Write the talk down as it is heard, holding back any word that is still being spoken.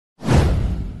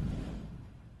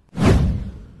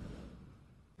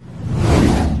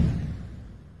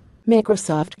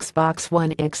MICROSOFTXbox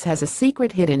One X has a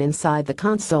secret hidden inside the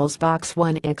console's Xbox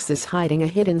One X is hiding a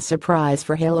hidden surprise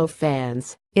for Halo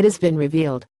fans, it has been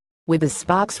revealed. With the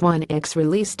Xbox One X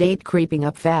release date creeping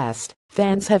up fast,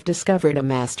 fans have discovered a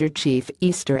Master Chief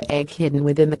Easter egg hidden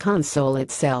within the console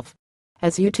itself.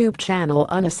 As YouTube channel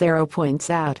Unacero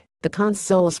points out, the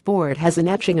console's board has an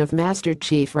etching of Master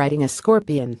Chief riding a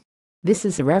scorpion. This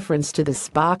is a reference to the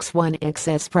Xbox One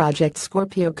X's Project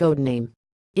Scorpio codename.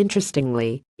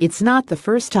 Interestingly, it's not the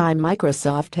first time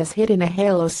Microsoft has hidden a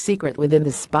Halo secret within the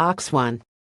Xbox One.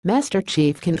 Master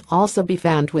Chief can also be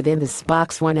found within the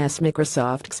Xbox One S.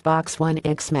 MicroSoftXbox One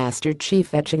X Master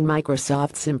Chief etching.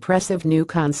 Microsoft's impressive new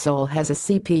console has a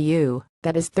CPU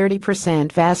that is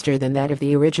 30% faster than that of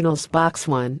the original Xbox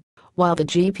One, while the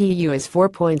GPU is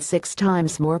 4.6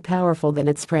 times more powerful than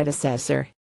its predecessor.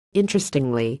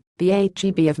 Interestingly, the 8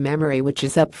 GB of memory, which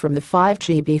is up from the 5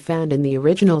 GB found in the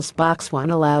original Xbox One,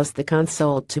 allows the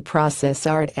console to process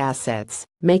art assets,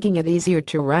 making it easier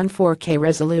to run 4K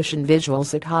resolution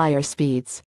visuals at higher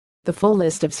speeds. The full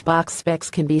list of Xbox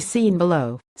specs can be seen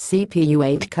below. CPU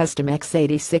 8 custom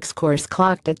x86 cores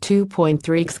clocked at 2.3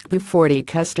 GHz, 40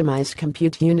 customized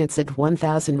compute units at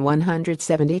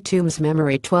 1172 ms,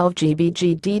 memory 12 GB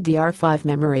GDDR5,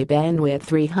 memory bandwidth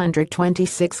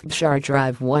 326 GB, hard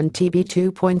drive 1 TB,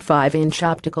 2.5-inch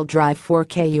optical drive,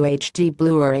 4K UHD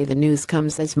Blu-ray. The news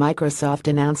comes as Microsoft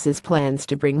announces plans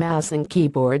to bring mouse and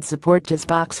keyboard support to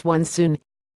Xbox One soon.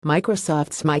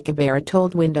 Microsoft's Mike Ibarra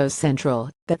told Windows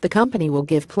Central that the company will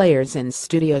give players and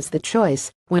studios the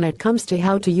choice when it comes to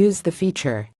how to use the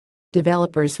feature.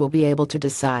 Developers will be able to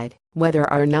decide whether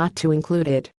or not to include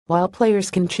it, while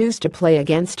players can choose to play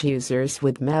against users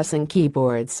with mouse and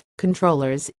keyboards,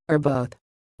 controllers, or both.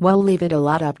 We'll leave it a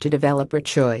lot up to developer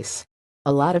choice.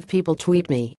 A lot of people tweet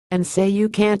me and say you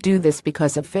can't do this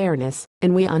because of fairness,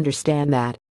 and we understand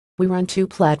that. We run two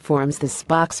platforms, the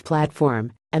Xbox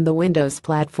platform and the Windows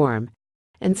platform.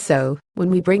 And so, when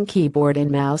we bring keyboard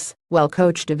and mouse, we'll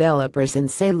coach developers and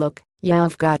say, look,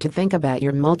 you've got to think about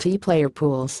your multiplayer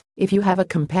pools. If you have a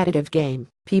competitive game,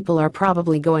 people are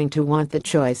probably going to want the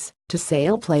choice to say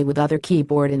I'll play with other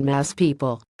keyboard and mouse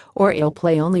people, or I'll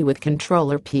play only with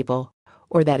controller people,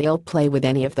 or that I'll play with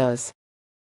any of those.